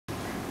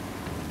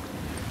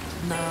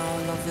Now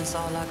love is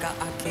all I got,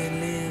 I can't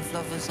live.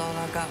 Love is all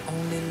I got,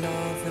 only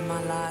love in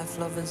my life.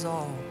 Love is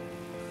all.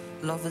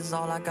 Love is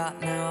all I got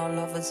now,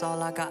 love is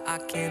all I got, I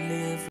can't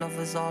live. Love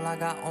is all I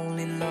got,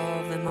 only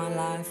love in my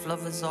life.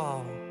 Love is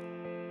all.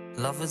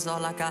 Love is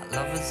all I got,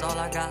 love is all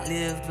I got.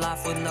 Live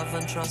life with love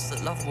and trust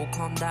that love will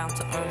come down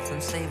to earth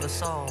and save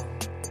us all.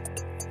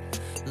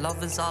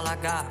 Love is all I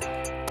got.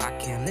 I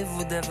can't live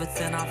with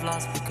everything I've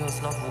lost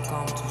because love will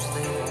come to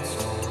save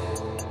us all.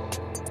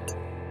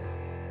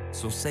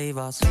 So save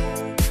us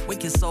all.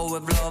 Wake your soul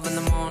with love in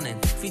the morning.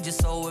 Feed your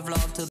soul with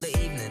love till the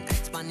evening.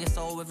 Expand your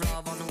soul with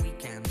love on the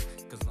weekend.